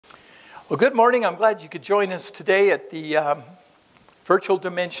Well, good morning. I'm glad you could join us today at the virtual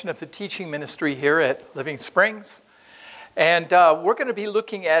dimension of the teaching ministry here at Living Springs. And we're going to be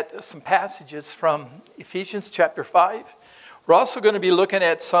looking at some passages from Ephesians chapter 5. We're also going to be looking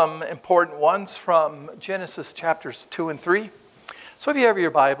at some important ones from Genesis chapters 2 and 3. So if you have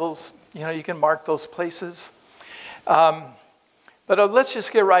your Bibles, you can mark those places. But let's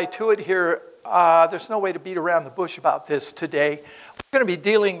just get right to it here. There's no way to beat around the bush about this today. We're going to be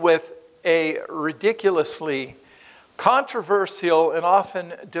dealing with a ridiculously controversial and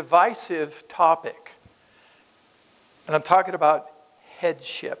often divisive topic. And I'm talking about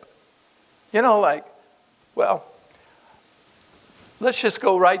headship. Let's just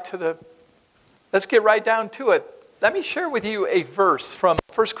go let's get right down to it. Let me share with you a verse from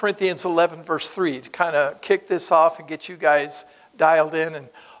 1 Corinthians 11, verse 3 to kind of kick this off and get you guys dialed in and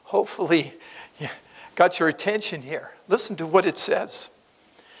hopefully got your attention here. Listen to what it says.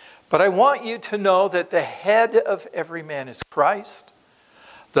 But I want you to know that the head of every man is Christ,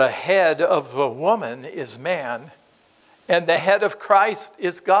 the head of the woman is man, and the head of Christ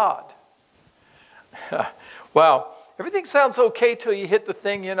is God. Wow, everything sounds okay till you hit the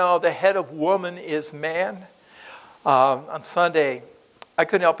thing, the head of woman is man. On Sunday, I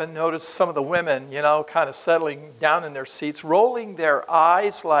couldn't help but notice some of the women, kind of settling down in their seats, rolling their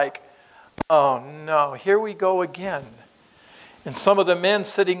eyes like, oh no, here we go again. And some of the men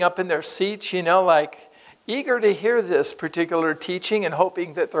sitting up in their seats, like eager to hear this particular teaching and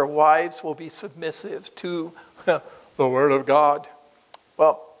hoping that their wives will be submissive to the Word of God.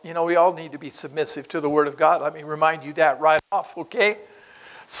 Well, we all need to be submissive to the Word of God. Let me remind you that right off,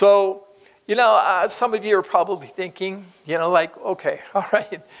 So, some of you are probably thinking, okay, all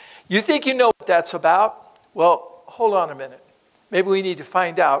right. You think you know what that's about? Well, hold on a minute. Maybe we need to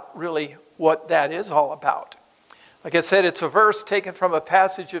find out really what that is all about. Like I said, it's a verse taken from a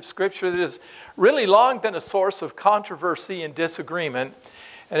passage of Scripture that has really long been a source of controversy and disagreement.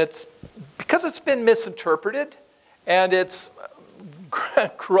 And it's because it's been misinterpreted and it's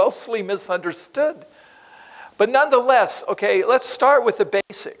grossly misunderstood. But nonetheless, let's start with the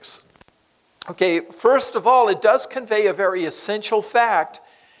basics. First of all, it does convey a very essential fact,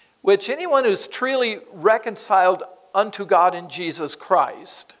 which anyone who's truly reconciled unto God in Jesus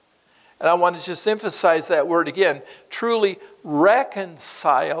Christ, and I want to just emphasize that word again, truly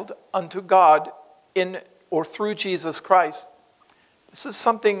reconciled unto God in or through Jesus Christ. This is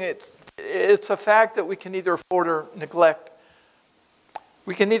something, it's a fact that we can neither afford or neglect.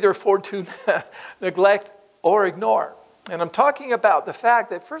 We can neither afford to neglect or ignore. And I'm talking about the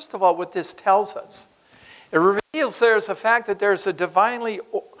fact that, first of all, what this tells us. It reveals there's a fact that there's a divinely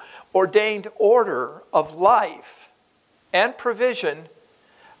ordained order of life and provision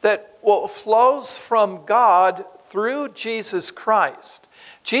that flows from God through Jesus Christ.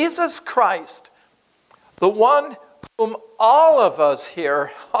 Jesus Christ, the one whom all of us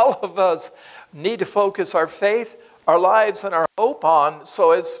need to focus our faith, our lives, and our hope on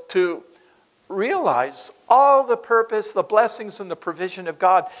so as to realize all the purpose, the blessings, and the provision of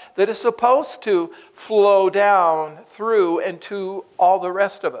God that is supposed to flow down through and to all the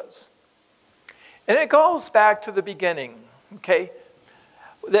rest of us. And it goes back to the beginning,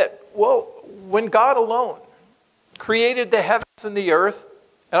 when God alone created the heavens and the earth,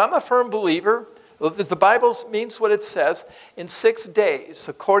 and I'm a firm believer that the Bible means what it says, in 6 days,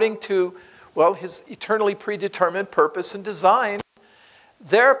 according to, his eternally predetermined purpose and design,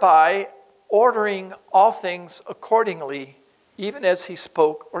 thereby ordering all things accordingly, even as he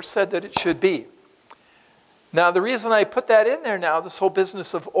spoke or said that it should be. Now, the reason I put that in there now, this whole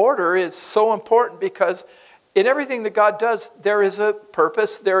business of order, is so important because in everything that God does, there is a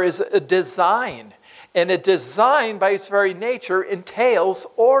purpose, there is a design. And a design, by its very nature, entails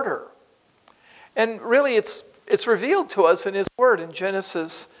order. And really, it's revealed to us in His Word in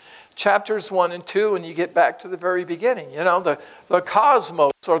Genesis chapters 1 and 2, when you get back to the very beginning. The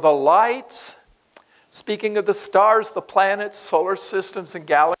cosmos, or the lights, speaking of the stars, the planets, solar systems, and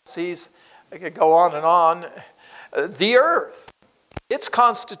galaxies, I could go on and on. The earth, its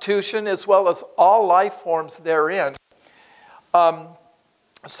constitution, as well as all life forms therein.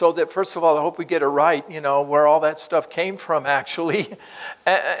 So that, first of all, I hope we get it right, where all that stuff came from, actually.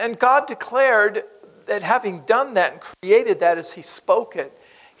 And God declared that having done that and created that as He spoke it,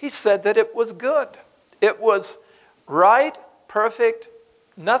 He said that it was good. It was right, perfect,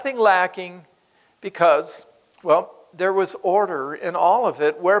 nothing lacking, because, there was order in all of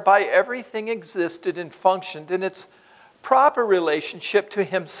it, whereby everything existed and functioned in its proper relationship to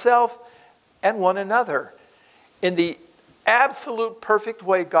Himself and one another in the absolute perfect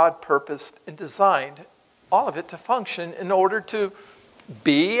way God purposed and designed all of it to function in order to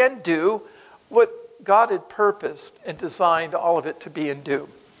be and do what God had purposed and designed all of it to be and do.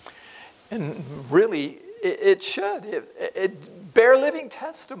 And really, it should. It bear living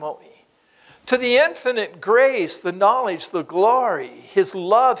testimony to the infinite grace, the knowledge, the glory, His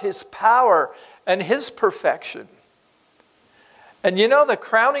love, His power, and His perfection. And you know the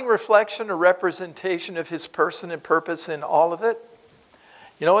crowning reflection or representation of His person and purpose in all of it?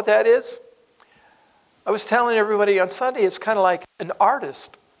 You know what that is? I was telling everybody on Sunday, it's kind of like an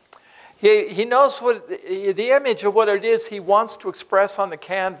artist. He knows what the image of what it is he wants to express on the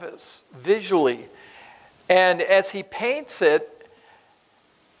canvas visually. And as he paints it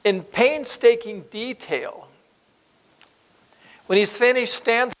in painstaking detail, when he's finished,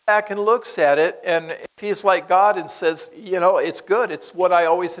 stands back and looks at it, and if he's like God and says, you know, it's good, it's what I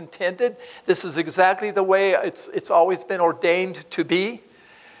always intended, this is exactly the way it's always been ordained to be,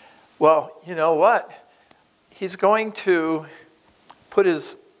 well, you know what? He's going to put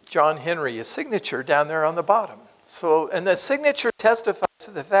his John Henry, his signature down there on the bottom. So, and the signature testifies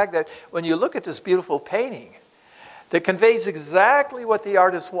to the fact that when you look at this beautiful painting that conveys exactly what the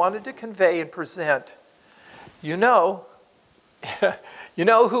artist wanted to convey and present, you know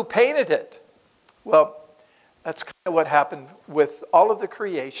who painted it. Well, that's kind of what happened with all of the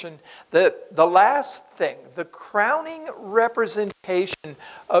creation. The last thing, the crowning representation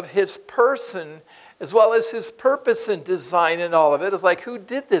of His person as well as His purpose and design and all of it is like, who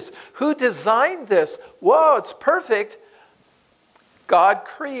did this? Who designed this? Whoa, it's perfect. God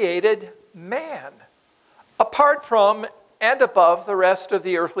created man. Apart from and above the rest of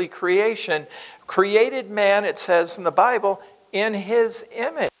the earthly creation. Created man, it says in the Bible, in His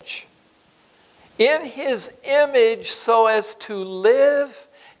image. In His image so as to live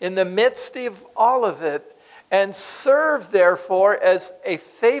in the midst of all of it and serve, therefore, as a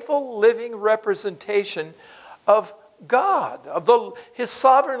faithful living representation of God, of His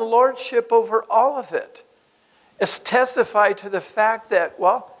sovereign lordship over all of it. It's testified to the fact that,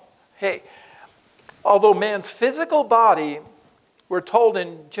 well, hey, although man's physical body, we're told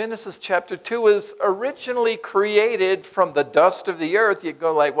in Genesis chapter 2, was originally created from the dust of the earth, you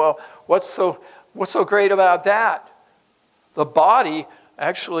go like, well, what's so great about that? The body,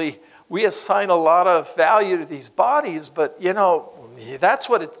 actually, we assign a lot of value to these bodies, but, you know, that's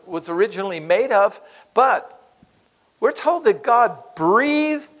what it was originally made of. But we're told that God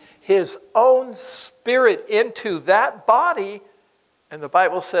breathed His own Spirit into that body, and the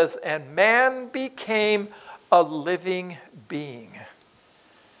Bible says, and man became a living being.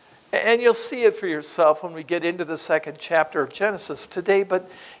 And you'll see it for yourself when we get into the second chapter of Genesis today, but,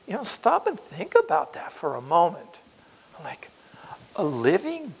 you know, stop and think about that for a moment. Like, a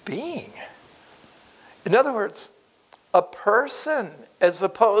living being. In other words, a person as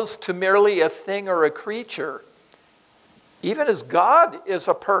opposed to merely a thing or a creature. Even as God is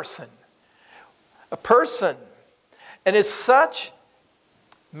a person. A person. And as such,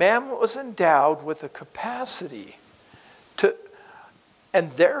 man was endowed with the capacity to,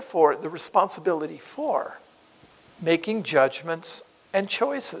 and therefore the responsibility for, making judgments and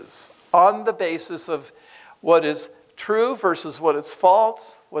choices on the basis of what is true versus what is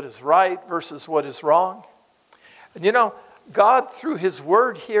false, what is right versus what is wrong. And you know, God, through His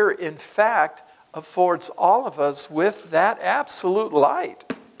Word here, in fact, affords all of us with that absolute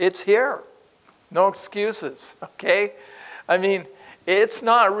light. It's here. No excuses, okay? I mean, it's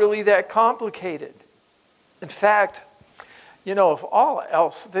not really that complicated. In fact, you know, of all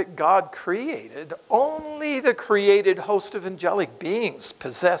else that God created, only the created host of angelic beings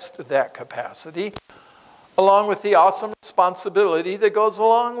possessed that capacity, along with the awesome responsibility that goes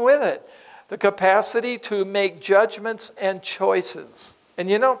along with it. The capacity to make judgments and choices. And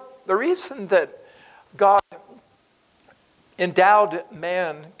you know, the reason that God endowed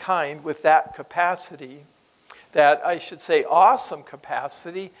mankind with that capacity, that I should say awesome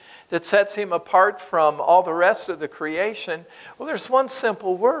capacity, that sets him apart from all the rest of the creation, well, there's one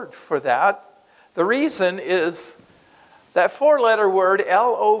simple word for that. The reason is that four-letter word,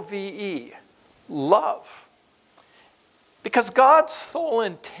 L-O-V-E, love. Because God's sole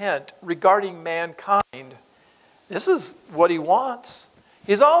intent regarding mankind, this is what He wants.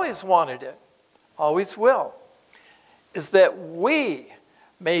 He's always wanted it, always will, is that we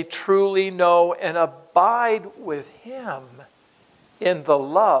may truly know and abide with Him in the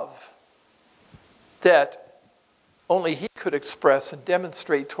love that only He could express and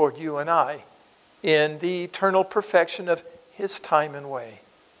demonstrate toward you and I in the eternal perfection of His time and way.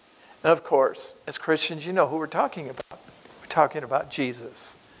 And of course, as Christians, you know who we're talking about. Talking about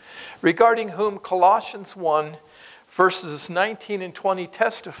Jesus, regarding whom Colossians 1 verses 19 and 20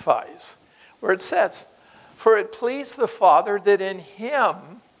 testifies, where it says, For it pleased the Father that in him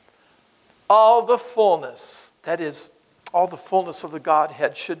all the fullness, that is, all the fullness of the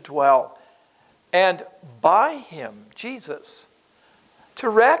Godhead should dwell. And by him, Jesus, to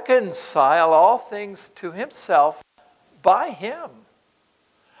reconcile all things to himself by him,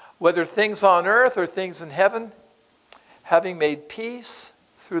 whether things on earth or things in heaven, having made peace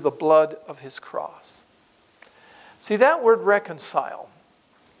through the blood of his cross. See, that word reconcile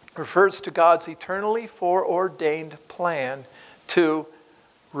refers to God's eternally foreordained plan to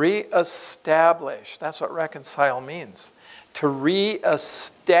reestablish. That's what reconcile means. To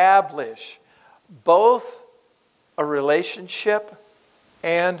reestablish both a relationship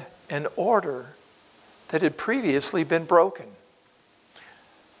and an order that had previously been broken.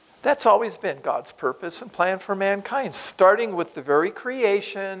 That's always been God's purpose and plan for mankind, starting with the very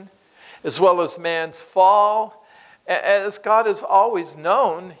creation, as well as man's fall. As God has always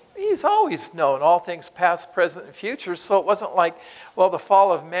known, he's always known all things past, present, and future. So it wasn't like, well, the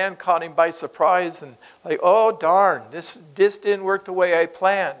fall of man caught him by surprise and like, oh, darn, this didn't work the way I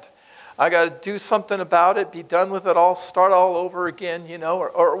planned. I got to do something about it, be done with it all, start all over again, you know,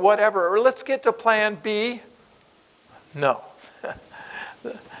 or whatever. Or let's get to plan B. No.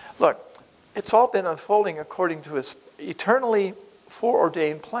 Look, it's all been unfolding according to his eternally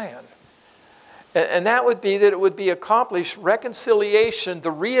foreordained plan. And that would be that it would be accomplished reconciliation,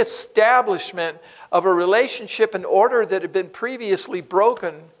 the reestablishment of a relationship and order that had been previously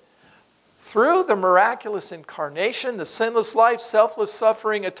broken through the miraculous incarnation, the sinless life, selfless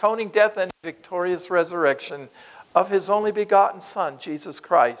suffering, atoning death, and victorious resurrection of his only begotten Son, Jesus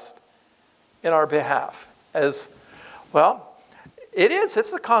Christ, in our behalf. As, well,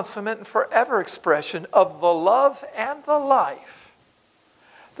 it's the consummate and forever expression of the love and the life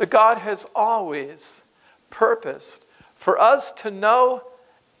that God has always purposed for us to know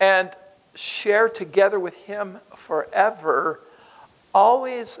and share together with him forever,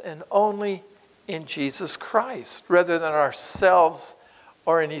 always and only in Jesus Christ, rather than ourselves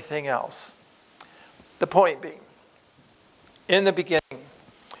or anything else. The point being, in the beginning,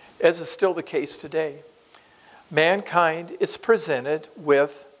 as is still the case today, mankind is presented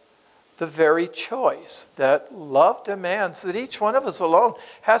with the very choice that love demands that each one of us alone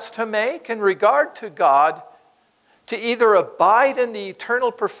has to make in regard to God, to either abide in the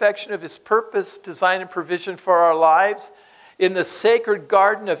eternal perfection of his purpose, design, and provision for our lives in the sacred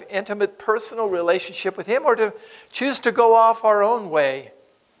garden of intimate personal relationship with him, or to choose to go off our own way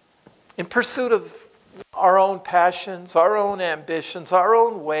in pursuit of our own passions, our own ambitions, our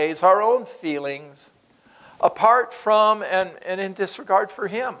own ways, our own feelings, apart from and in disregard for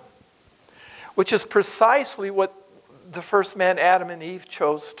him. Which is precisely what the first man, Adam and Eve,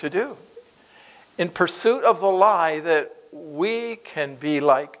 chose to do. In pursuit of the lie that we can be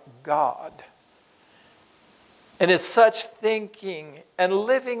like God. And as such, thinking and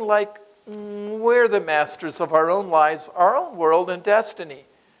living like we're the masters of our own lives, our own world and destiny.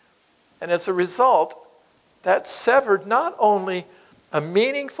 And as a result, that severed not only a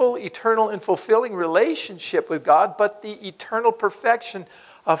meaningful, eternal, and fulfilling relationship with God, but the eternal perfection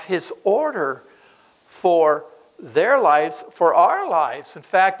of his order for their lives, for our lives, in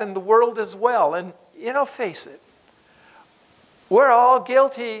fact, in the world as well. And, you know, face it, we're all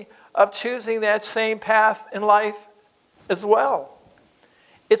guilty of choosing that same path in life as well.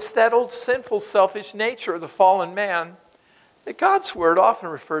 It's that old sinful, selfish nature of the fallen man that God's word often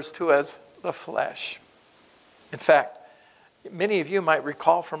refers to as the flesh. In fact, many of you might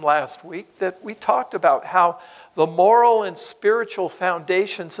recall from last week that we talked about how the moral and spiritual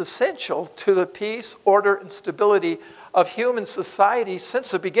foundations essential to the peace, order, and stability of human society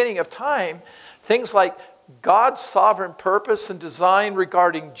since the beginning of time, things like God's sovereign purpose and design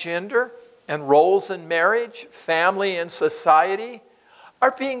regarding gender and roles in marriage, family, and society,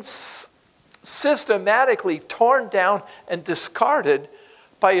 are being systematically torn down and discarded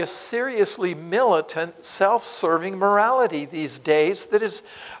by a seriously militant, self-serving morality these days that is,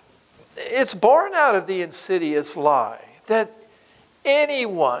 it's born out of the insidious lie that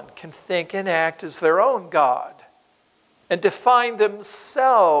anyone can think and act as their own God and define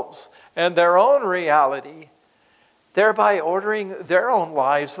themselves and their own reality, thereby ordering their own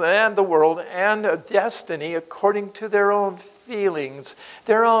lives and the world and a destiny according to their own feelings,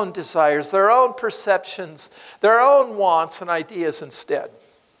 their own desires, their own perceptions, their own wants and ideas instead.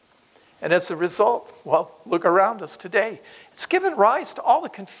 And as a result, well, look around us today. It's given rise to all the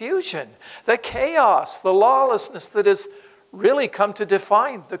confusion, the chaos, the lawlessness that has really come to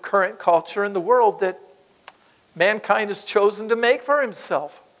define the current culture in the world that mankind has chosen to make for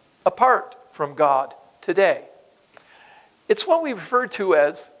himself apart from God today. It's what we refer to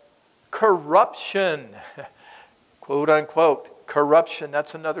as corruption. Quote unquote, corruption.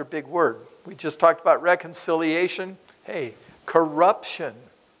 That's another big word. We just talked about reconciliation. Hey, corruption.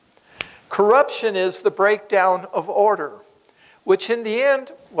 Corruption is the breakdown of order, which in the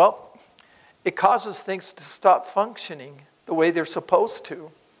end, well, it causes things to stop functioning the way they're supposed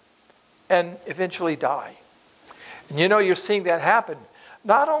to and eventually die. And you know, you're seeing that happen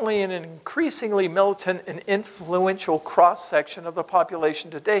not only in an increasingly militant and influential cross-section of the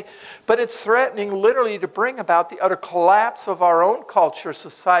population today, but it's threatening literally to bring about the utter collapse of our own culture,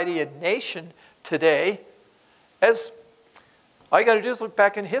 society, and nation today. As all you got to do is look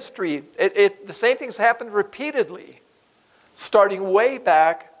back in history. The same thing's happened repeatedly, starting way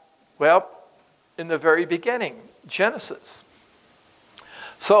back, well, in the very beginning, Genesis.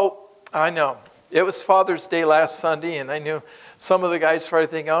 So, I know, it was Father's Day last Sunday, and I knew some of the guys started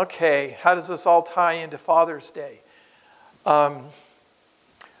thinking, okay, how does this all tie into Father's Day? Well,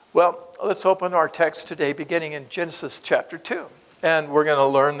 let's open our text today, beginning in Genesis chapter 2. And we're going to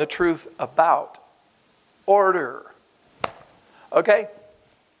learn the truth about order. Okay?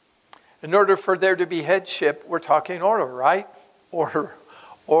 In order for there to be headship, we're talking order, right? Order.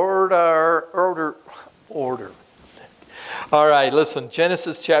 Order. All right, listen.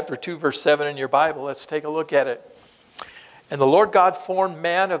 Genesis chapter 2, verse 7 in your Bible. Let's take a look at it. And the Lord God formed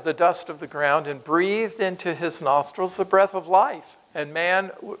man of the dust of the ground and breathed into his nostrils the breath of life. And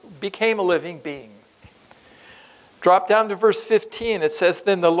man became a living being. Drop down to verse 15. It says,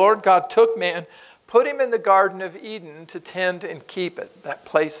 Then the Lord God took man, put him in the Garden of Eden to tend and keep it, that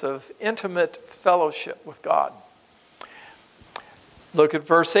place of intimate fellowship with God. Look at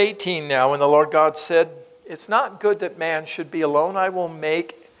verse 18 now. When the Lord God said, It's not good that man should be alone. I will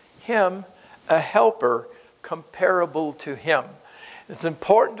make him a helper comparable to him. It's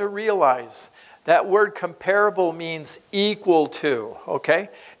important to realize that word comparable means equal to, okay?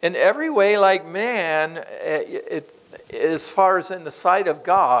 In every way like man, as far as in the sight of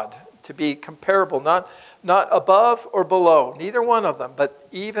God, to be comparable, not above or below, neither one of them, but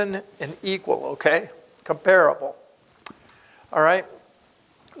even and equal, okay? Comparable. All right?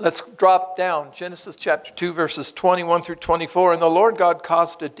 Let's drop down. Genesis chapter 2, verses 21 through 24. And the Lord God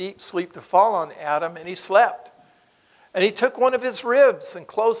caused a deep sleep to fall on Adam, and he slept. And he took one of his ribs and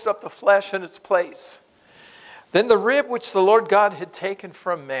closed up the flesh in its place. Then the rib which the Lord God had taken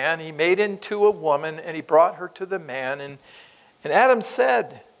from man, he made into a woman, and he brought her to the man. And Adam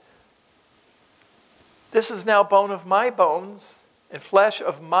said, This is now bone of my bones, and flesh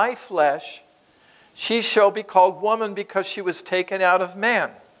of my flesh. She shall be called woman because she was taken out of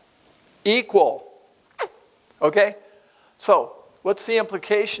man. Equal. Okay? So, what's the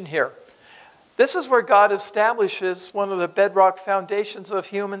implication here? This is where God establishes one of the bedrock foundations of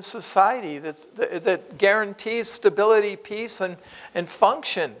human society that guarantees stability, peace, and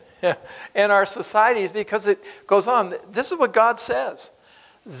function in our societies, because it goes on. This is what God says.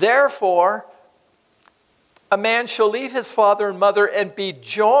 Therefore, a man shall leave his father and mother and be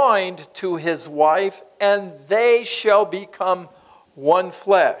joined to his wife, and they shall become one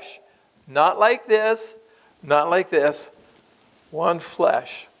flesh. Not like this, not like this. One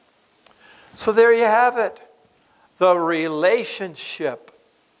flesh. So there you have it. The relationship.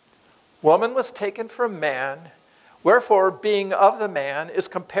 Woman was taken from man, wherefore being of the man is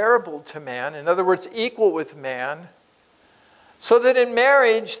comparable to man. In other words, equal with man. So that in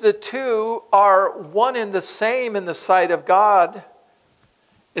marriage, the two are one and the same in the sight of God.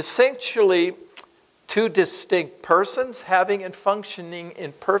 Essentially, two distinct persons having and functioning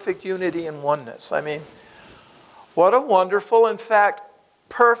in perfect unity and oneness. I mean, what a wonderful, in fact,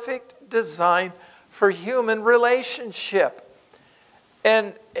 perfect design for human relationship.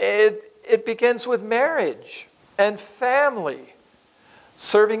 And it begins with marriage and family,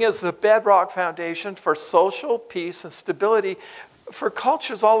 serving as the bedrock foundation for social peace and stability for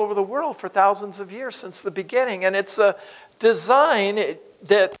cultures all over the world for thousands of years since the beginning. And it's a design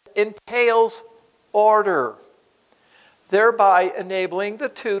that entails order, thereby enabling the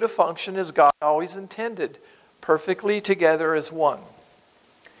two to function as God always intended, perfectly together as one.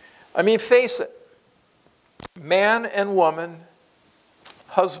 I mean, face it, man and woman,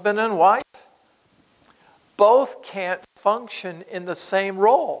 husband and wife, both can't function in the same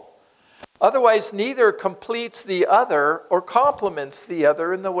role. Otherwise, neither completes the other or complements the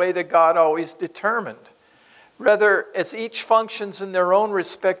other in the way that God always determined. Rather, as each functions in their own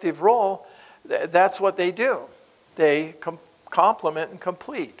respective role, that's what they do. They complement and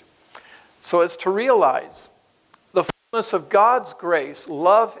complete. So as to realize the fullness of God's grace,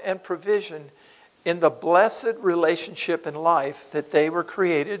 love, and provision in the blessed relationship in life that they were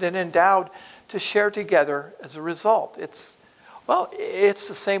created and endowed to share together as a result. It's Well, it's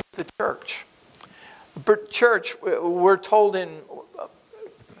the same with the church. The church, we're told in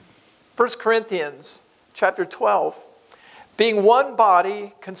 1 Corinthians chapter 12, being one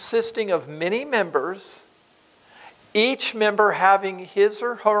body consisting of many members, each member having his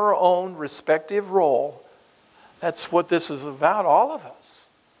or her own respective role. That's what this is about, all of us.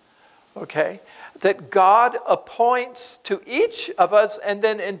 Okay? That God appoints to each of us and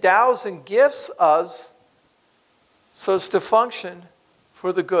then endows and gifts us so as to function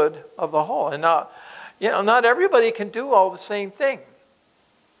for the good of the whole. And not everybody can do all the same thing.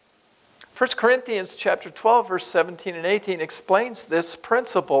 1 Corinthians chapter 12, verse 17 and 18 explains this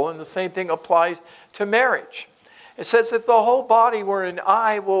principle, and the same thing applies to marriage. It says, if the whole body were an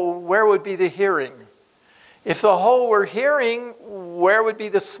eye, well, where would be the hearing? If the whole were hearing, where would be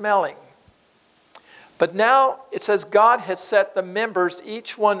the smelling? But now it says God has set the members,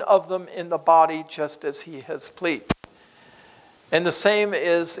 each one of them in the body, just as he has pleased. And the same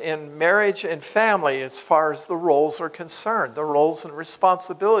is in marriage and family as far as the roles are concerned, the roles and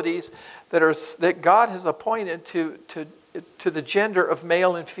responsibilities that God has appointed to the gender of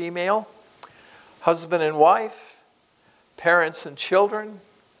male and female, husband and wife, parents and children,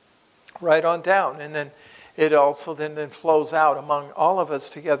 right on down. And then it also then flows out among all of us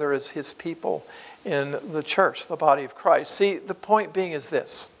together as his people in the church, the body of Christ. See, the point being is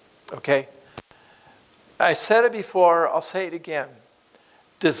this, okay? I said it before, I'll say it again.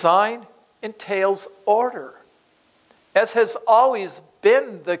 Design entails order. As has always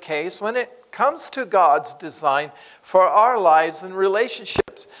been the case when it comes to God's design for our lives and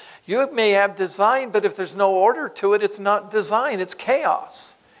relationships. You may have design, but if there's no order to it, it's not design, it's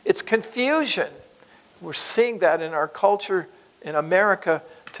chaos. It's confusion. We're seeing that in our culture in America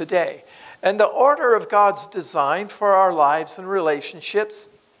today. And the order of God's design for our lives and relationships,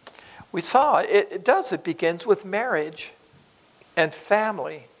 we saw it begins with marriage and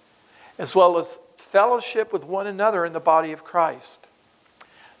family, as well as fellowship with one another in the body of Christ.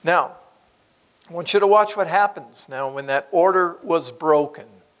 Now, I want you to watch what happens now when that order was broken.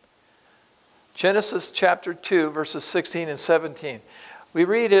 Genesis chapter 2, verses 16 and 17. We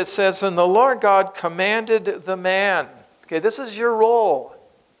read, it says, and the Lord God commanded the man. Okay, this is your role,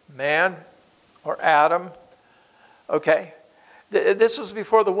 man or Adam. Okay, this was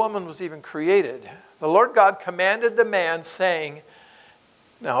before the woman was even created. The Lord God commanded the man, saying,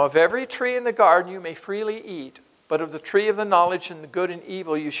 now of every tree in the garden you may freely eat, but of the tree of the knowledge and the good and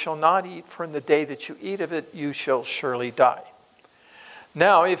evil you shall not eat, for in the day that you eat of it you shall surely die.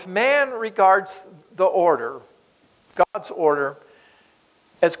 Now, if man regards the order, God's order,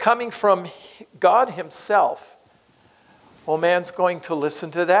 as coming from God himself, well, man's going to listen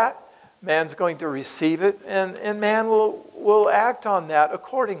to that. Man's going to receive it, and man will act on that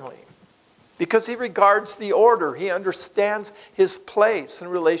accordingly. Because he regards the order. He understands his place in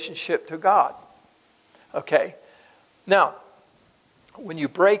relationship to God. Okay? Now, when you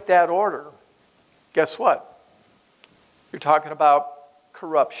break that order, guess what? You're talking about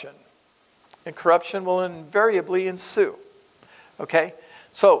corruption. And corruption will invariably ensue. Okay?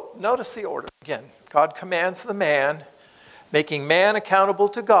 So, notice the order. Again, God commands the man, making man accountable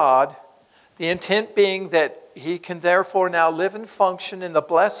to God, the intent being that he can therefore now live and function in the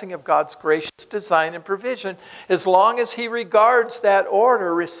blessing of God's gracious design and provision as long as he regards that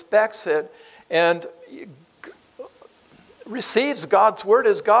order, respects it, and receives God's word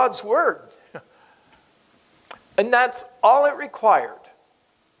as God's word. And that's all it required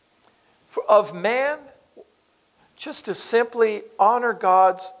of man, just to simply honor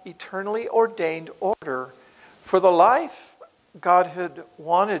God's eternally ordained order for the life God had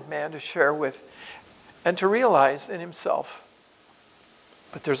wanted man to share with and to realize in himself.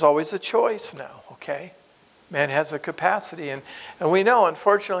 But there's always a choice now, okay? Man has a capacity. And we know,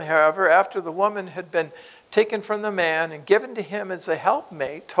 unfortunately, however, after the woman had been taken from the man and given to him as a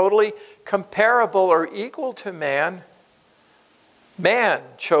helpmate, totally comparable or equal to man, man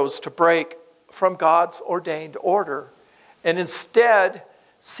chose to break from God's ordained order and instead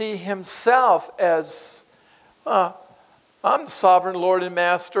see himself as, I'm the sovereign Lord and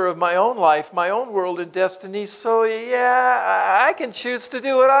Master of my own life, my own world and destiny, so yeah, I can choose to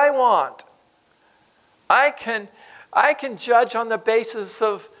do what I want. I can judge on the basis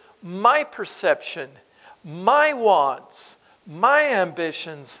of my perception, my wants, my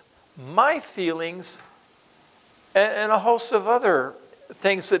ambitions, my feelings, and a host of other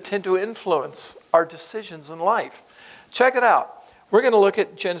things that tend to influence our decisions in life. Check it out. We're going to look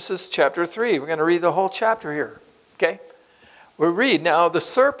at Genesis chapter 3. We're going to read the whole chapter here. Okay? We read, now the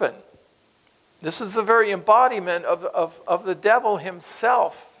serpent, this is the very embodiment of the devil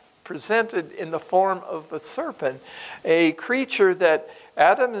himself, presented in the form of a serpent, a creature that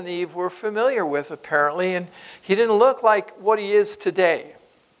Adam and Eve were familiar with, apparently, and he didn't look like what he is today.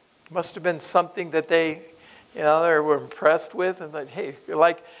 Must have been something that they were impressed with, and that, hey,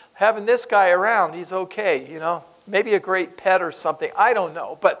 like having this guy around, he's okay, maybe a great pet or something. I don't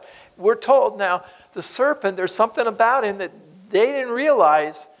know, but we're told now the serpent, there's something about him that they didn't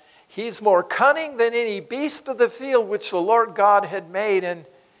realize. He's more cunning than any beast of the field which the Lord God had made, and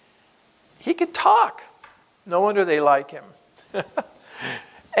he could talk. No wonder they like him.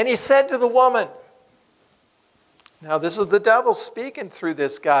 And he said to the woman, now this is the devil speaking through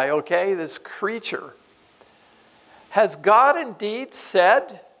this guy, okay, this creature. Has God indeed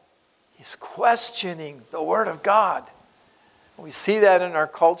said? He's questioning the Word of God. We see that in our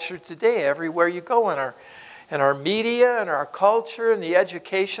culture today, everywhere you go in our media and our culture and the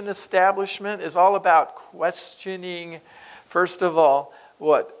education establishment is all about questioning, first of all,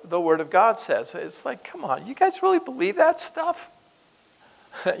 what the Word of God says. It's like, come on, you guys really believe that stuff?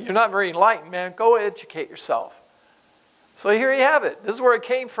 You're not very enlightened, man. Go educate yourself. So here you have it. This is where it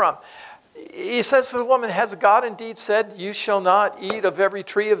came from. He says to the woman, has God indeed said, you shall not eat of every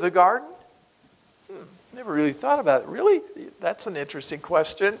tree of the garden? Never really thought about it. Really? That's an interesting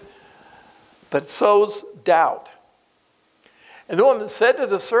question. But it sows doubt. And the woman said to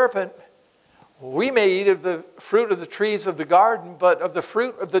the serpent, we may eat of the fruit of the trees of the garden, but of the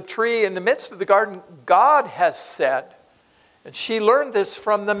fruit of the tree in the midst of the garden, God has said. And she learned this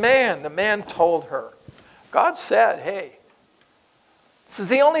from the man. The man told her. God said, hey, this is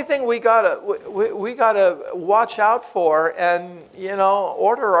the only thing we gotta watch out for and,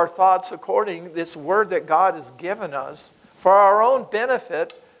 order our thoughts according to this word that God has given us for our own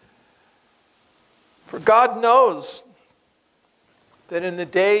benefit. For God knows that in the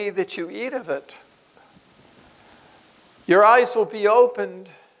day that you eat of it, your eyes will be opened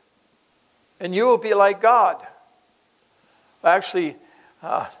and you will be like God. Actually,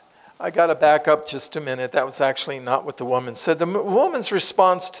 I got to back up just a minute. That was actually not what the woman said. The woman's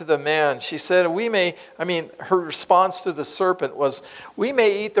response to the man, she said, her response to the serpent was, we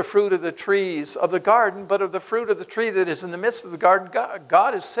may eat the fruit of the trees of the garden, but of the fruit of the tree that is in the midst of the garden,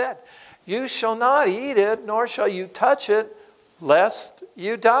 God has said, you shall not eat it, nor shall you touch it, lest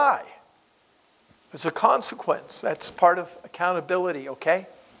you die. There's a consequence. That's part of accountability, okay?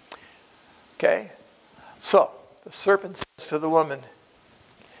 Okay? So, the serpent says to the woman,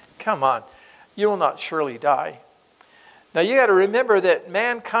 come on, you will not surely die. Now you got to remember that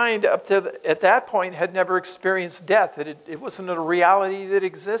mankind up to at that point had never experienced death. It wasn't a reality that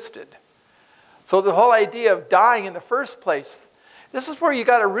existed. So the whole idea of dying in the first place, this is where you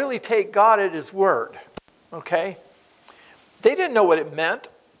got to really take God at His word. Okay? They didn't know what it meant.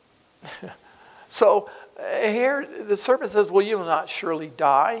 So here the serpent says, well, you will not surely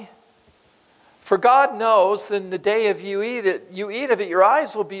die. For God knows in the day of you eat of it, your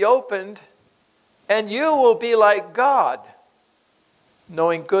eyes will be opened, and you will be like God,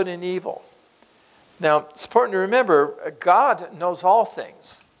 knowing good and evil. Now, it's important to remember, God knows all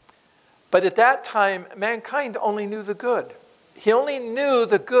things. But at that time, mankind only knew the good. He only knew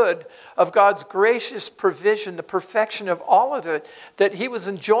the good of God's gracious provision, the perfection of all of it, that he was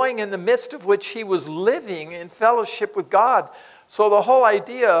enjoying in the midst of which he was living in fellowship with God. So the whole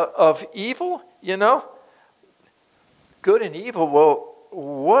idea of evil, good and evil, well,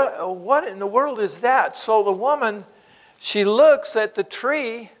 what in the world is that? So the woman, she looks at the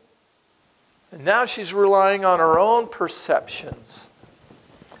tree, and now she's relying on her own perceptions.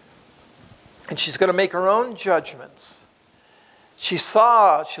 And she's going to make her own judgments. She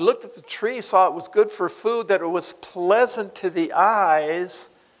looked at the tree, saw it was good for food, that it was pleasant to the eyes,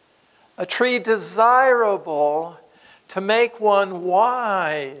 a tree desirable to make one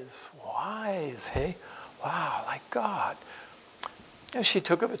wise. Wise, hey? Wow, like God. And she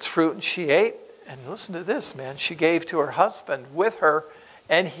took of its fruit and she ate. And listen to this, man. She gave to her husband with her,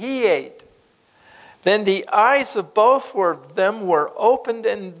 and he ate. Then the eyes of both of them were opened,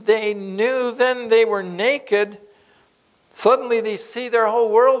 and they knew then they were naked. Suddenly they see their whole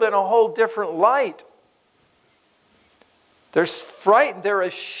world in a whole different light. They're frightened. They're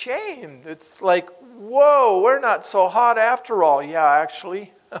ashamed. It's like, whoa, we're not so hot after all. Yeah,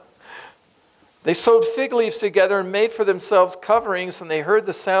 actually. They sewed fig leaves together and made for themselves coverings, and they heard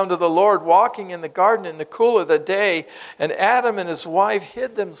the sound of the Lord walking in the garden in the cool of the day. And Adam and his wife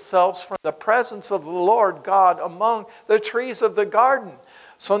hid themselves from the presence of the Lord God among the trees of the garden.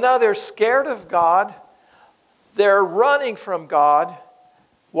 So now they're scared of God. They're running from God.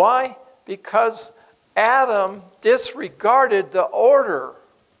 Why? Because Adam disregarded the order.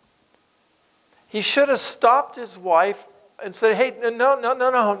 He should have stopped his wife and said, hey, no,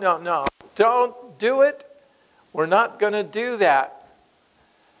 don't do it. We're not going to do that.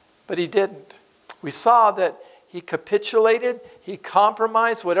 But he didn't. We saw that he capitulated, he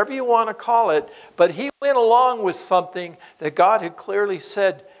compromised, whatever you want to call it, but he went along with something that God had clearly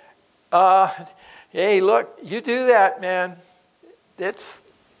said, hey, look, you do that, man.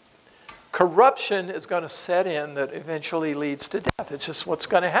 Corruption is going to set in that eventually leads to death. It's just what's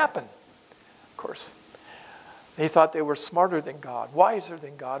going to happen. Of course, they thought they were smarter than God, wiser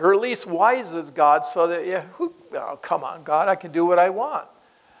than God, or at least wise as God, so that, oh, come on, God, I can do what I want.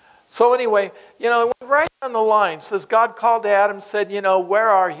 So anyway, it went right on the line. It says God called to Adam and said, where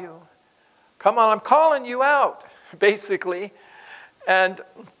are you? Come on, I'm calling you out, basically. And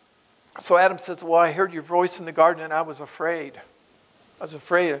so Adam says, well, I heard your voice in the garden and I was afraid. I was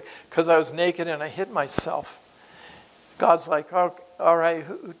afraid because I was naked and I hid myself. God's like, oh, all right,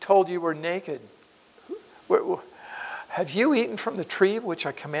 who told you we're naked? Have you eaten from the tree which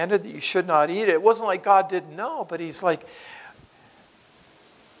I commanded that you should not eat? It wasn't like God didn't know, but he's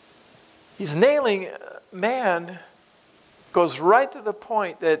nailing man, goes right to the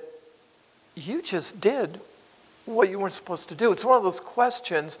point that you just did what you weren't supposed to do. It's one of those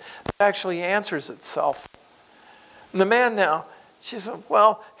questions that actually answers itself. And the man now, she said,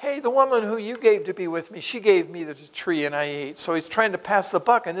 well, hey, the woman who you gave to be with me, she gave me the tree and I ate. So he's trying to pass the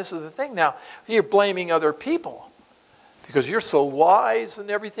buck. And this is the thing now. You're blaming other people because you're so wise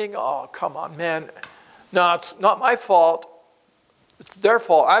and everything. Oh, come on, man. No, it's not my fault. It's their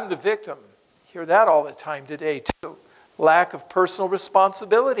fault. I'm the victim. Hear that all the time today, too. Lack of personal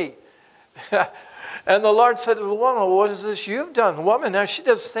responsibility. And the Lord said to the woman, well, what is this you've done? The woman, now she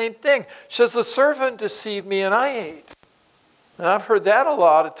does the same thing. She says, the servant deceived me and I ate. And I've heard that a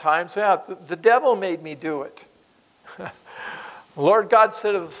lot of times. Yeah, the devil made me do it. The Lord God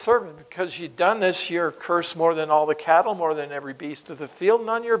said to the servant, because you've done this, you're cursed more than all the cattle, more than every beast of the field, and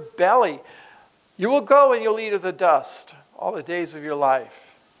on your belly you will go and you'll eat of the dust all the days of your life.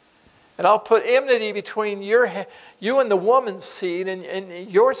 And I'll put enmity between you and the woman's seed and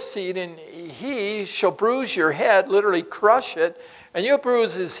your seed, and he shall bruise your head, literally crush it, and you'll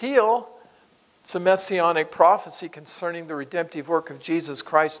bruise his heel. It's a messianic prophecy concerning the redemptive work of Jesus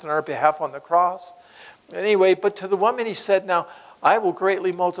Christ on our behalf on the cross. Anyway, but to the woman he said, now, I will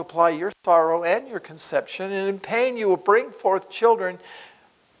greatly multiply your sorrow and your conception, and in pain you will bring forth children.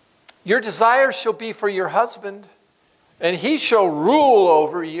 Your desire shall be for your husband, and he shall rule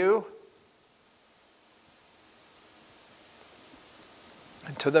over you.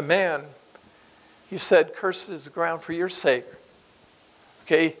 And to the man, he said, cursed is the ground for your sake.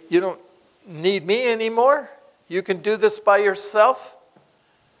 Okay, you don't need me anymore? You can do this by yourself?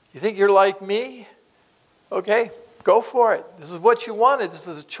 You think you're like me? Okay, go for it. This is what you wanted. This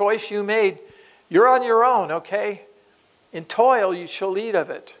is a choice you made. You're on your own, okay? In toil you shall eat of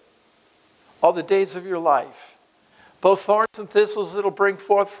it all the days of your life. Both thorns and thistles it'll bring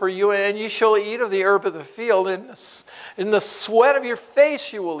forth for you, and you shall eat of the herb of the field. In the sweat of your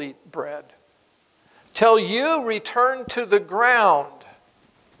face you will eat bread, till you return to the ground.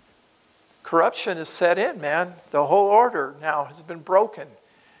 Corruption is set in, man. The whole order now has been broken.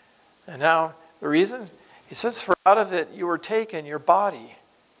 And now the reason, he says, for out of it you were taken, your body.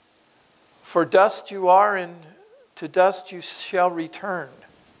 For dust you are, and to dust you shall return.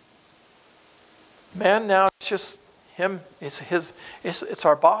 Man, now it's just him, it's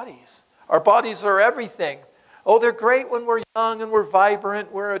our bodies. Our bodies are everything. Oh, they're great when we're young and we're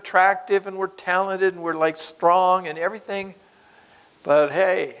vibrant, we're attractive and we're talented and we're like strong and everything. But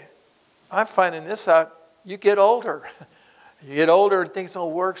hey, I'm finding this out. You get older. You get older and things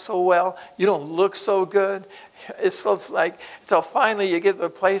don't work so well. You don't look so good. It's like, until finally you get to the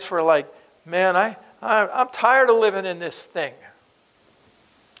place where like, man, I'm tired of living in this thing.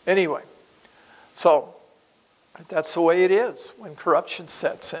 Anyway, so that's the way it is when corruption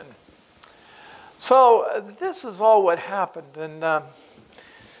sets in. So this is all what happened. And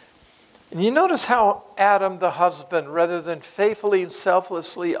you notice how Adam, the husband, rather than faithfully and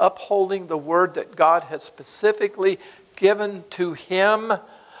selflessly upholding the word that God has specifically given to him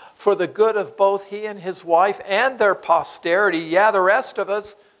for the good of both he and his wife and their posterity, yeah, the rest of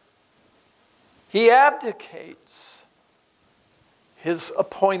us, he abdicates his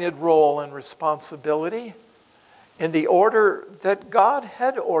appointed role and responsibility in the order that God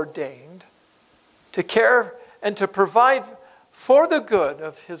had ordained to care and to provide for the good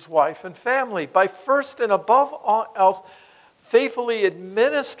of his wife and family by first and above all else faithfully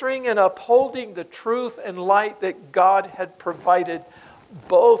administering and upholding the truth and light that God had provided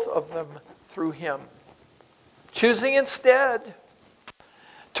both of them through him. Choosing instead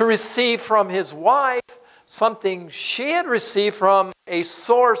to receive from his wife something she had received from a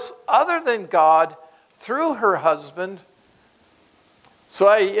source other than God through her husband. So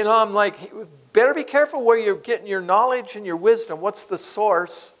I'm like, better be careful where you're getting your knowledge and your wisdom. What's the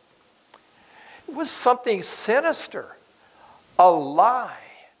source? It was something sinister, a lie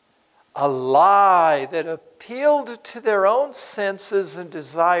that appealed to their own senses and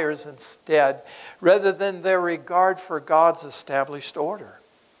desires instead, rather than their regard for God's established order.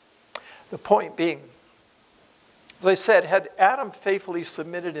 The point being, as I said, had Adam faithfully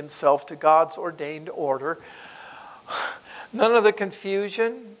submitted himself to God's ordained order, none of the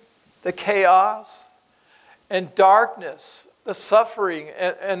confusion, the chaos, and darkness, the suffering,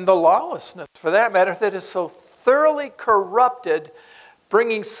 and the lawlessness, for that matter, that is so thoroughly corrupted,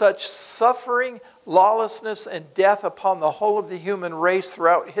 bringing such suffering, lawlessness, and death upon the whole of the human race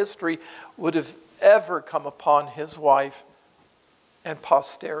throughout history, would have ever come upon his wife and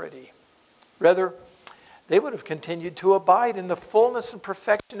posterity. Rather, they would have continued to abide in the fullness and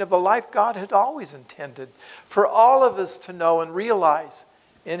perfection of the life God had always intended for all of us to know and realize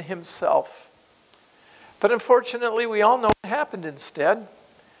in himself. But unfortunately, we all know what happened instead.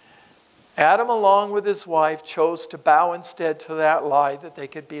 Adam, along with his wife, chose to bow instead to that lie that they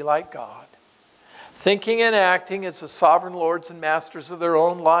could be like God, thinking and acting as the sovereign lords and masters of their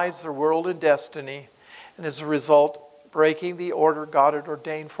own lives, their world, and destiny, and as a result, breaking the order God had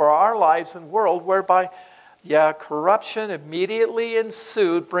ordained for our lives and world, whereby corruption immediately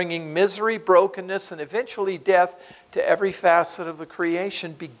ensued, bringing misery, brokenness, and eventually death to every facet of the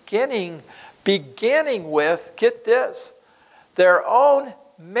creation, beginning with, get this, their own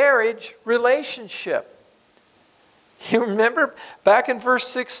marriage relationship. You remember back in verse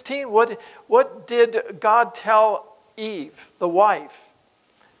 16, what did God tell Eve, the wife?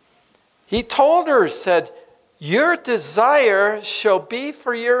 He told her, said, your desire shall be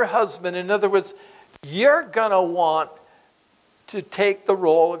for your husband. In other words, you're going to want to take the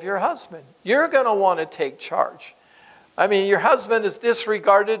role of your husband. You're going to want to take charge. I mean, your husband has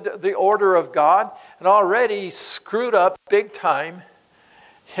disregarded the order of God and already screwed up big time.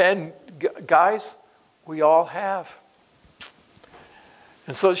 And guys, we all have.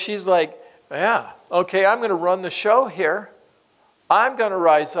 And so she's like, yeah, okay, I'm going to run the show here. I'm going to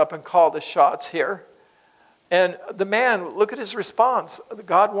rise up and call the shots here. And the man, look at his response.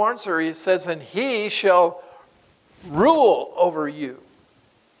 God warns her, he says, and he shall rule over you.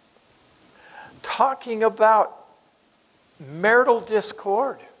 Talking about marital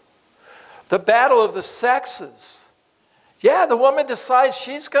discord. The battle of the sexes. Yeah, the woman decides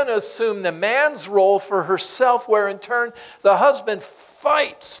she's going to assume the man's role for herself, where in turn the husband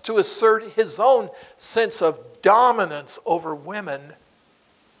fights to assert his own sense of dominance over women.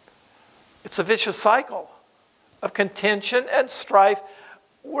 It's a vicious cycle of contention and strife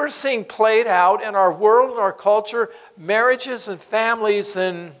we're seeing played out in our world, our culture, marriages and families,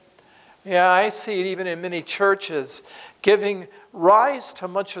 and I see it even in many churches, giving rise to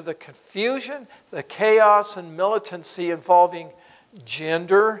much of the confusion, the chaos, and militancy involving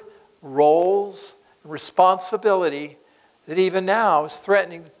gender, roles, and responsibility that even now is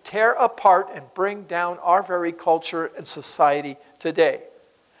threatening to tear apart and bring down our very culture and society today.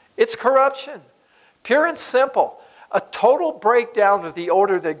 It's corruption, pure and simple. A total breakdown of the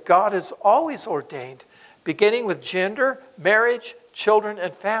order that God has always ordained, beginning with gender, marriage, children,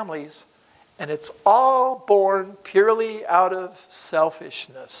 and families. And it's all born purely out of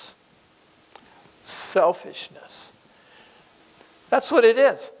selfishness. Selfishness. That's what it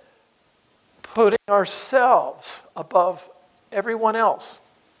is. Putting ourselves above everyone else,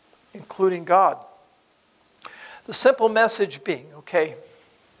 including God. The simple message being, okay,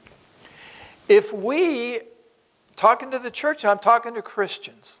 if we, talking to the church, and I'm talking to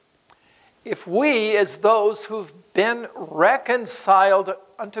Christians, if we, as those who've been reconciled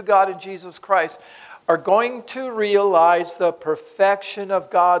unto God in Jesus Christ, are going to realize the perfection of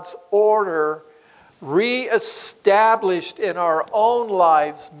God's order reestablished in our own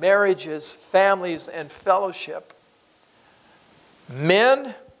lives, marriages, families, and fellowship,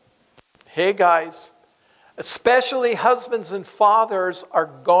 men, hey guys, especially husbands and fathers, are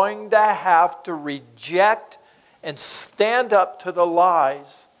going to have to reject and stand up to the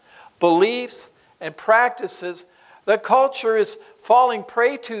lies, beliefs, and practices that culture is falling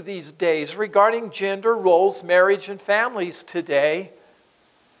prey to these days regarding gender roles, marriage, and families today,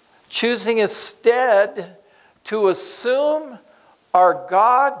 choosing instead to assume our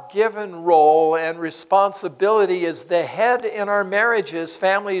God-given role and responsibility as the head in our marriages,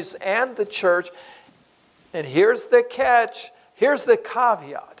 families, and the church. And here's the catch, here's the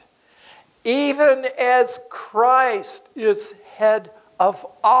caveat. Even as Christ is head of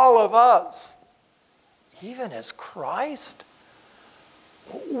all of us, even as Christ?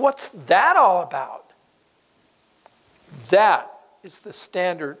 What's that all about? That is the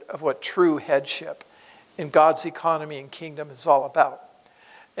standard of what true headship in God's economy and kingdom is all about.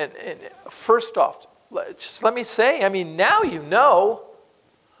 And first off, just let me say, I mean, now you know,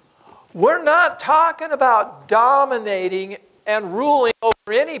 we're not talking about dominating and ruling over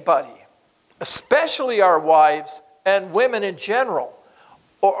anybody, especially our wives and women in general,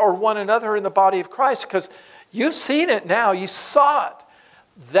 or one another in the body of Christ, because you've seen it now, you saw it.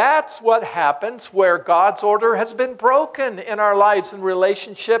 That's what happens where God's order has been broken in our lives and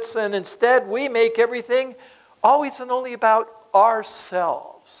relationships, and instead we make everything always and only about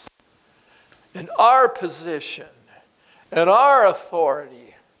ourselves and our position and our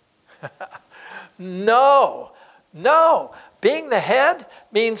authority. No. Being the head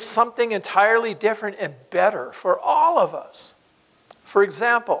means something entirely different and better for all of us. For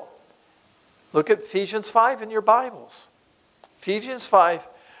example, look at Ephesians 5 in your Bibles. Ephesians 5,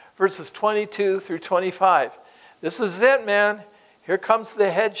 verses 22 through 25. This is it, man. Here comes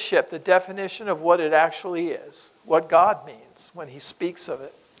the headship, the definition of what it actually is, what God means when he speaks of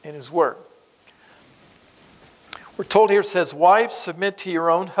it in his word. We're told here, it says, wives, submit to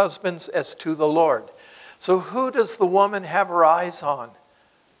your own husbands as to the Lord. So who does the woman have her eyes on?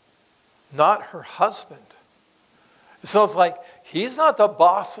 Not her husband. It sounds like he's not the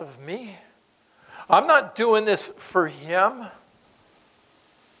boss of me. I'm not doing this for him.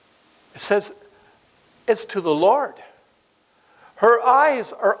 It says, it's to the Lord. Her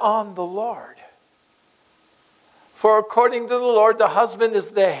eyes are on the Lord. For according to the Lord, the husband is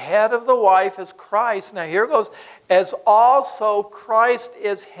the head of the wife as Christ. Now here goes. As also Christ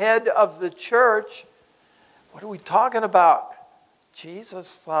is head of the church. What are we talking about?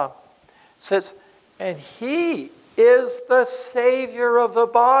 Jesus says, and he is the Savior of the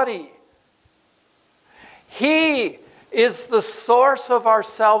body. He is the source of our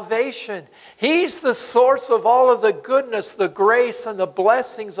salvation. He's the source of all of the goodness, the grace, and the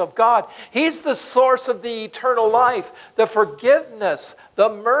blessings of God. He's the source of the eternal life, the forgiveness, the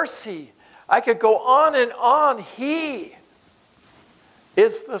mercy. I could go on and on. He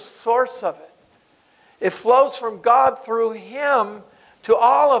is the source of it. It flows from God through him to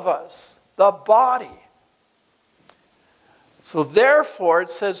all of us, the body. So therefore, it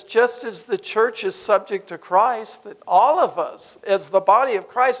says, just as the church is subject to Christ, that all of us, as the body of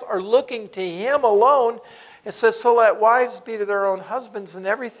Christ, are looking to him alone. It says, so let wives be to their own husbands in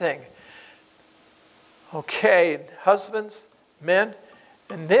everything. Okay, husbands, men,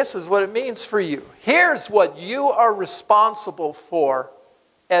 and this is what it means for you. Here's what you are responsible for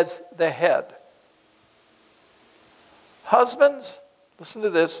as the head. Husbands, listen to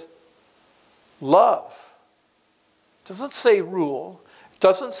this, love. It doesn't say rule. It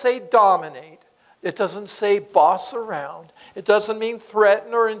doesn't say dominate. It doesn't say boss around. It doesn't mean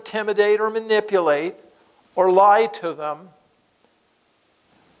threaten or intimidate or manipulate or lie to them.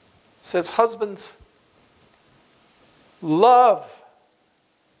 It says, husbands, love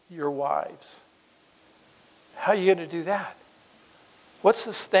your wives. How are you going to do that? What's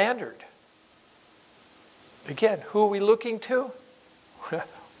the standard? Again, who are we looking to?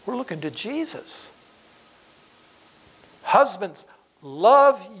 We're looking to Jesus. Husbands,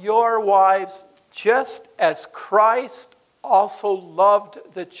 love your wives just as Christ also loved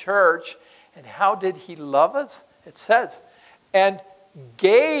the church. And how did he love us? It says, and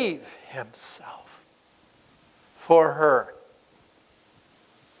gave himself for her.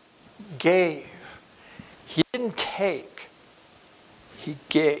 Gave. He didn't take. He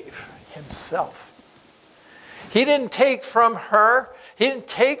gave himself. He didn't take from her. He didn't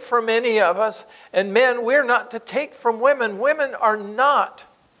take from any of us. And men, we're not to take from women. Women are not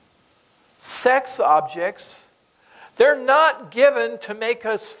sex objects. They're not given to make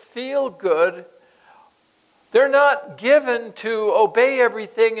us feel good. They're not given to obey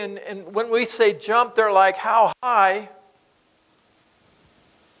everything. And when we say jump, they're like, how high?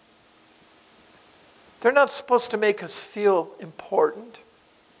 They're not supposed to make us feel important,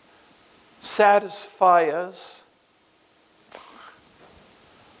 satisfy us.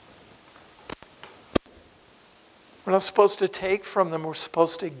 We're not supposed to take from them. We're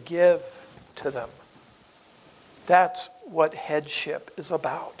supposed to give to them. That's what headship is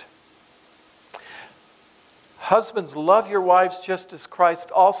about. Husbands, love your wives just as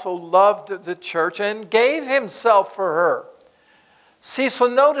Christ also loved the church and gave himself for her. See, so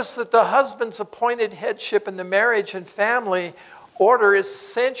notice that the husband's appointed headship in the marriage and family order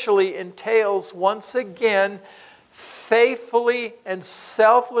essentially entails, once again, faithfully and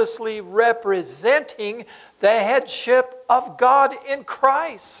selflessly representing the headship of God in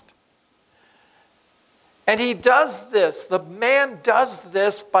Christ. And he does this, the man does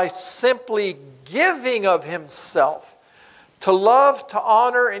this by simply giving of himself to love, to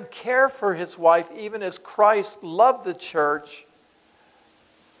honor, and care for his wife, even as Christ loved the church,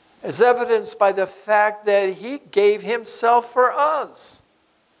 as evidenced by the fact that he gave himself for us.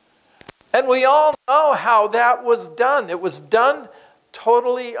 And we all know how that was done. It was done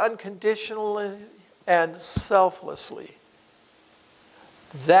totally unconditionally and selflessly.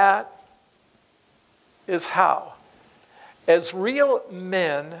 That is how, as real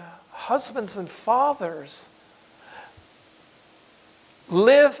men, husbands and fathers,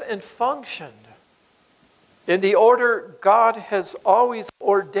 live and function in the order God has always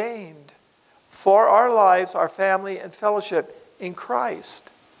ordained for our lives, our family, and fellowship in Christ.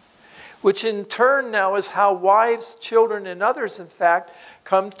 Which in turn now is how wives, children, and others, in fact,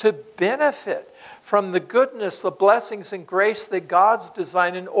 come to benefit from the goodness, the blessings, and grace that God's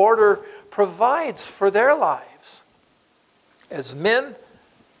design and order provides for their lives. As men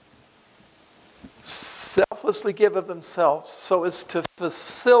selflessly give of themselves so as to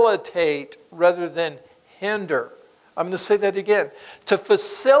facilitate rather than hinder. I'm going to say that again. To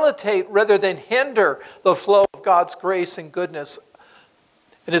facilitate rather than hinder the flow of God's grace and goodness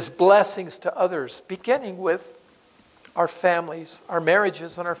and His blessings to others, beginning with our families, our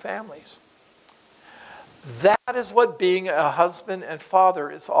marriages, and our families. That is what being a husband and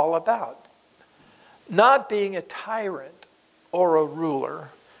father is all about. Not being a tyrant or a ruler,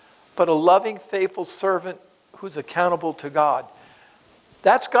 but a loving, faithful servant who's accountable to God.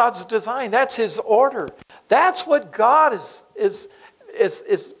 That's God's design. That's His order. That's what God is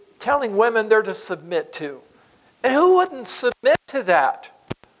telling women they're to submit to. And who wouldn't submit to that?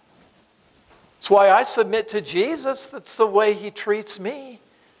 That's why I submit to Jesus. That's the way He treats me.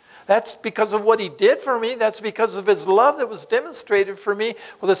 That's because of what He did for me. That's because of His love that was demonstrated for me.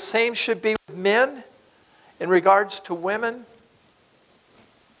 Well, the same should be with men in regards to women,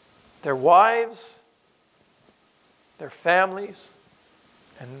 their wives, their families,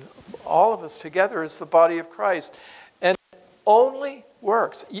 and all of us together as the body of Christ. And it only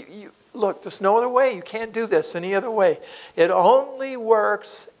works. Look, there's no other way. You can't do this any other way. It only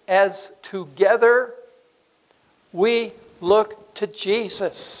works as together we look to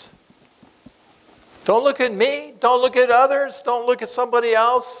Jesus. Don't look at me. Don't look at others. Don't look at somebody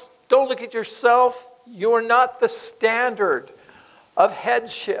else. Don't look at yourself. You are not the standard of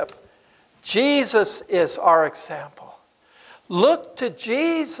headship. Jesus is our example. Look to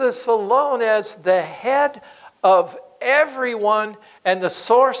Jesus alone as the head of everyone and the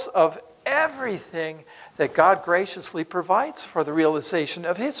source of everything that God graciously provides for the realization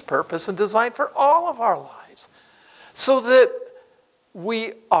of His purpose and design for all of our lives. So that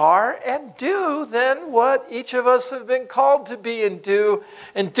we are and do then what each of us have been called to be and do.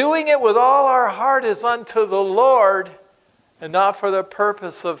 And doing it with all our heart is unto the Lord and not for the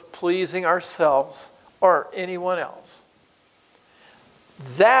purpose of pleasing ourselves or anyone else.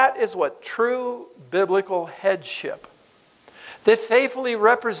 That is what true biblical headship that faithfully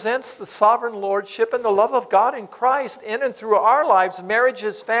represents the sovereign lordship and the love of God in Christ in and through our lives,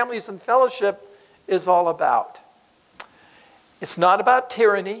 marriages, families, and fellowship is all about. It's not about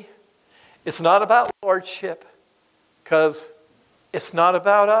tyranny. It's not about lordship, because it's not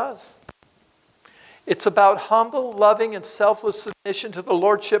about us. It's about humble, loving, and selfless submission to the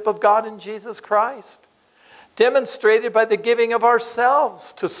lordship of God in Jesus Christ, demonstrated by the giving of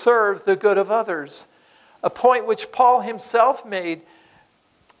ourselves to serve the good of others, a point which Paul himself made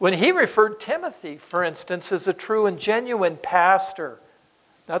when he referred Timothy, for instance, as a true and genuine pastor,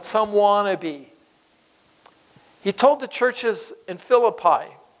 not some wannabe. He told the churches in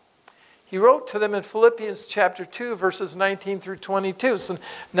Philippi, he wrote to them in Philippians chapter 2, verses 19 through 22. So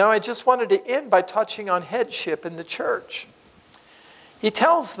now I just wanted to end by touching on headship in the church. He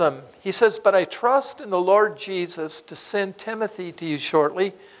tells them, he says, "But I trust in the Lord Jesus to send Timothy to you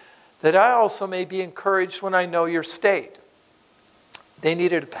shortly, that I also may be encouraged when I know your state." They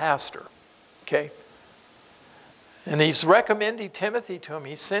needed a pastor, okay? And he's recommending Timothy to him.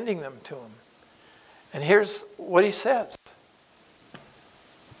 He's sending them to him. And here's what he says.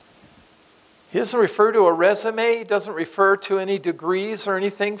 He doesn't refer to a resume. He doesn't refer to any degrees or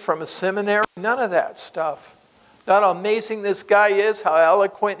anything from a seminary. None of that stuff. Not how amazing this guy is, how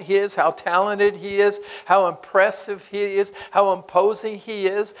eloquent he is, how talented he is, how impressive he is, how imposing he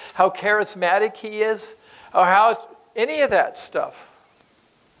is, how charismatic he is, or how any of that stuff.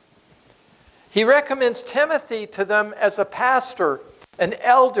 He recommends Timothy to them as a pastor, an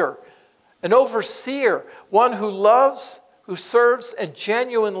elder, an overseer, one who loves, who serves, and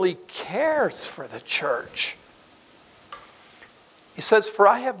genuinely cares for the church. He says, "For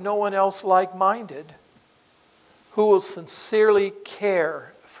I have no one else like-minded who will sincerely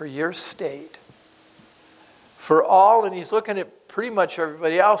care for your state. For all, and he's looking at pretty much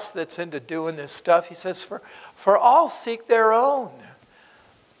everybody else that's into doing this stuff. He says, for all seek their own.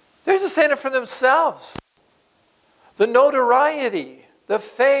 They're just in it for themselves. The notoriety, the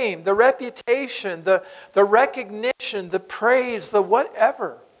fame, the reputation, the recognition, the praise, the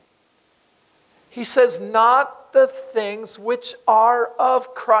whatever. He says, not the things which are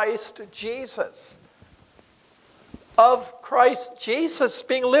of Christ Jesus. Of Christ Jesus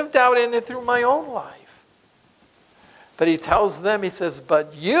being lived out in and through my own life. But he tells them, he says,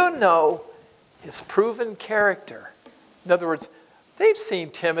 but you know his proven character. In other words, they've seen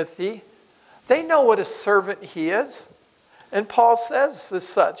Timothy. They know what a servant he is. And Paul says as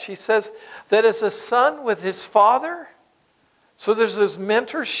such. He says that as a son with his father, so there's this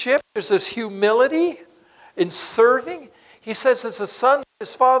mentorship, there's this humility in serving. He says as a son with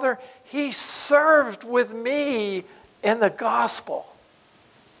his father, he served with me in the gospel.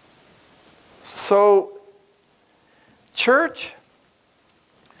 So, church,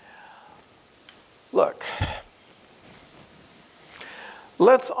 look,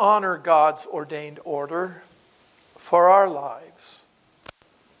 let's honor God's ordained order for our lives,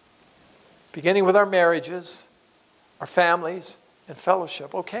 beginning with our marriages, our families, and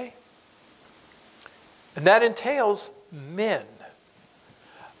fellowship, okay? And that entails men.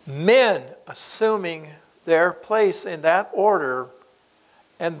 Men assuming their place in that order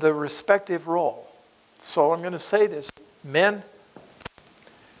and the respective role. So I'm going to say this. Men,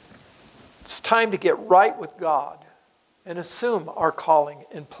 it's time to get right with God and assume our calling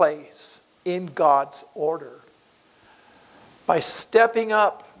and place in God's order by stepping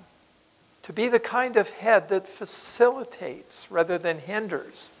up to be the kind of head that facilitates rather than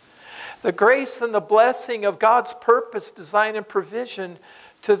hinders the grace and the blessing of God's purpose, design, and provision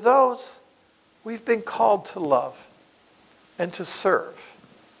to those we've been called to love and to serve,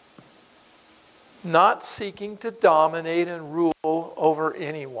 not seeking to dominate and rule over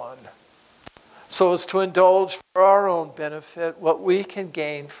anyone, so as to indulge for our own benefit what we can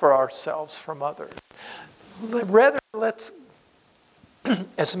gain for ourselves from others. Rather, let's,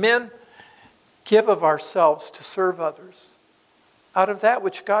 as men, give of ourselves to serve others out of that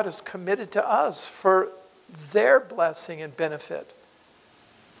which God has committed to us for their blessing and benefit,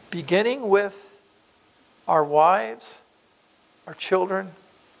 beginning with our wives, our children,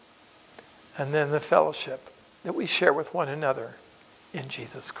 and then the fellowship that we share with one another in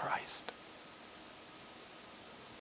Jesus Christ.